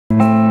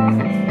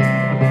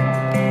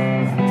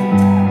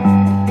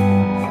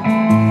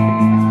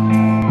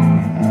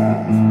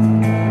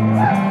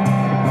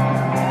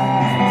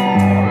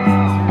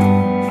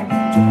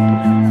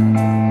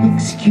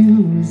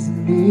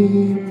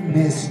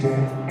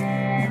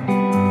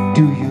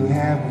Do you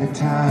have the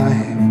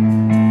time?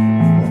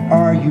 Or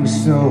are you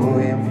so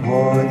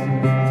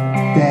important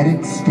that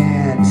it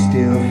stands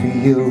still for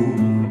you?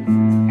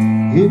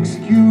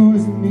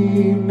 Excuse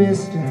me,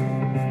 mister,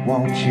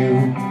 won't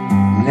you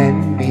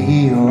lend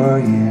me your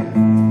ear?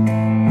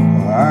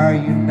 Or are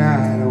you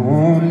not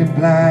only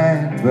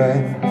blind, but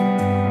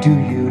do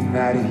you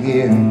not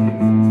hear?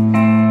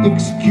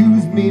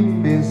 Excuse me,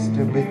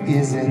 mister, but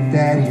isn't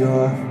that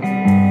your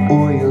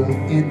oil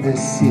in the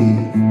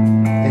sea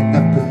and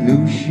the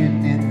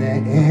pollution in the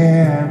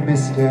air,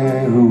 mister?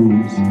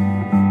 Whose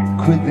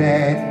could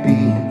that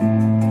be?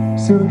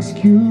 So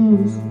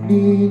excuse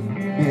me,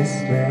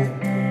 mister,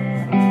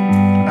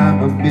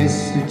 I'm a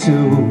mister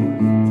too,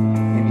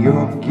 and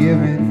you're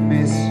giving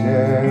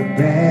mister a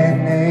bad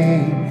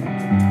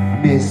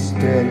name,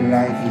 mister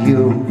like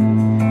you.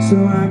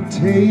 So I'm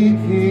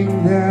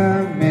taking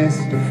the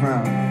mister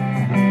from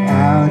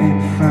out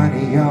in front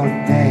of your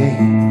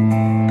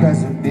name,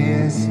 'cause a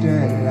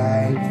mister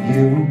like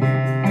you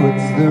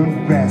puts the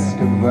rest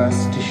of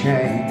us to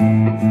shame.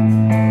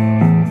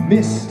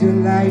 Mister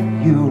like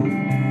you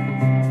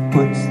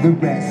puts the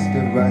rest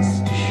of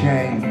us to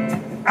shame.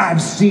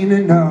 I've seen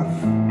enough,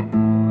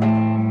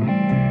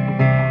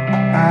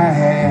 I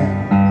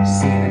have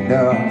seen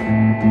enough.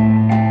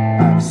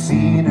 I've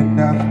seen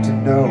enough to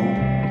know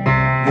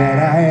that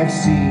I have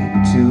seen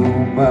too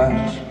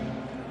much.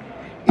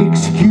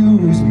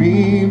 Excuse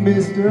me,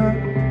 mister,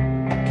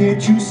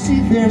 can't you see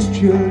there's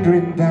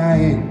children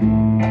dying?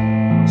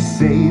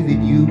 Say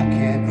that you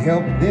can't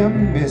help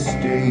them,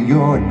 mister,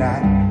 you're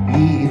not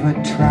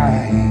even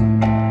trying.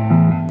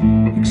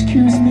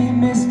 Excuse me,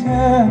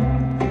 mister,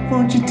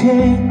 won't you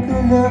take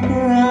a look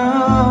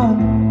around?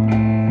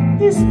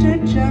 Mister,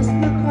 just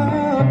look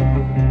up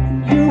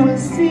and you will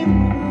see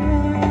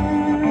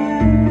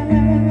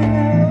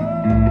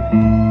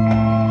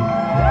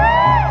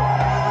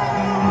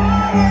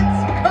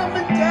it's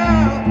coming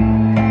down.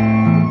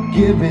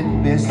 Giving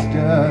mister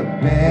a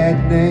bad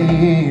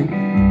name,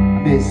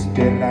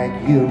 mister like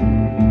you.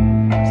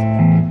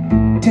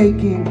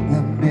 Taking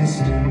the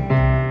mister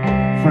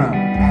from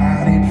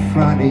out in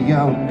front of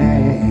your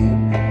name,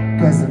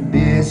 'cause a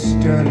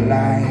mister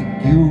like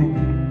you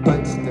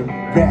puts the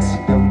rest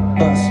of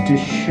us to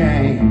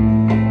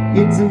shame.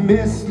 It's a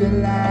mister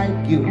like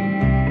you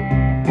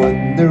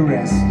putting the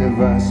rest of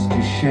us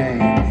to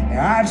shame.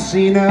 I've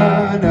seen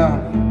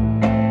enough,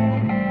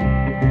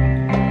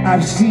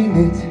 I've seen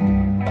it,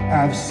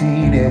 I've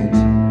seen it,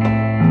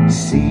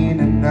 seen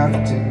enough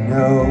to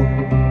know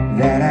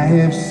that I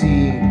have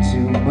seen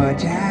too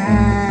much.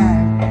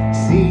 I've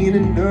seen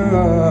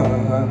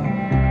enough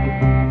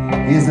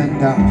is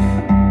enough,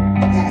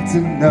 that's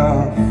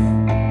enough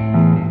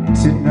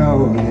to know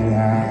that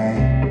I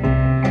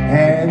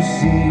have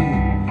seen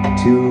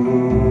too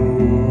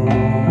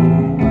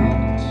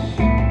much.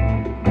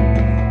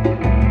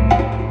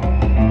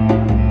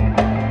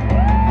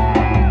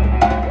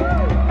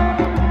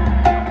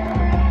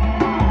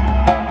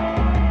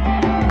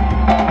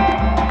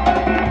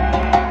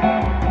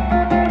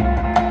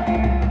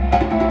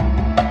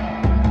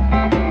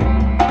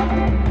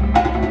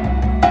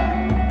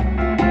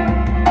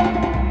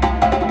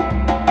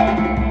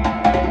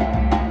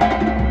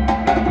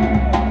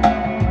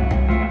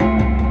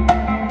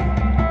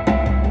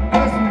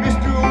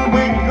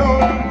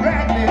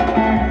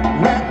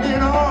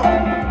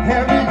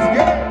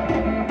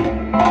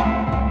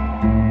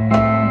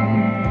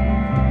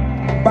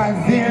 By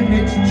then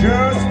it's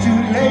just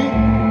too late,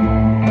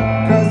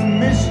 'cause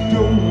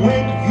mister,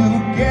 when you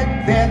get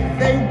there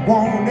they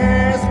won't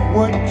ask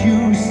what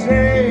you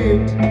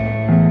saved.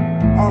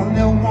 All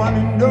they want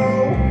to know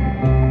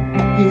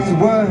is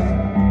what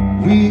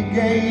we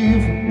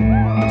gave.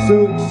 So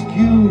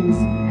excuse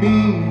me,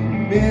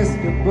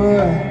 mister,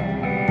 but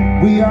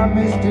we are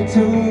mister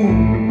too,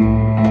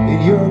 and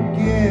you're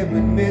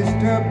giving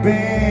mister a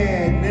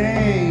bad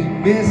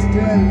name,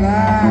 mister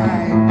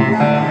like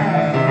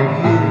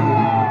you.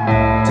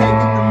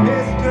 Taking the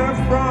mister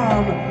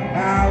from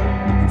out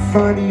in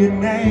front of your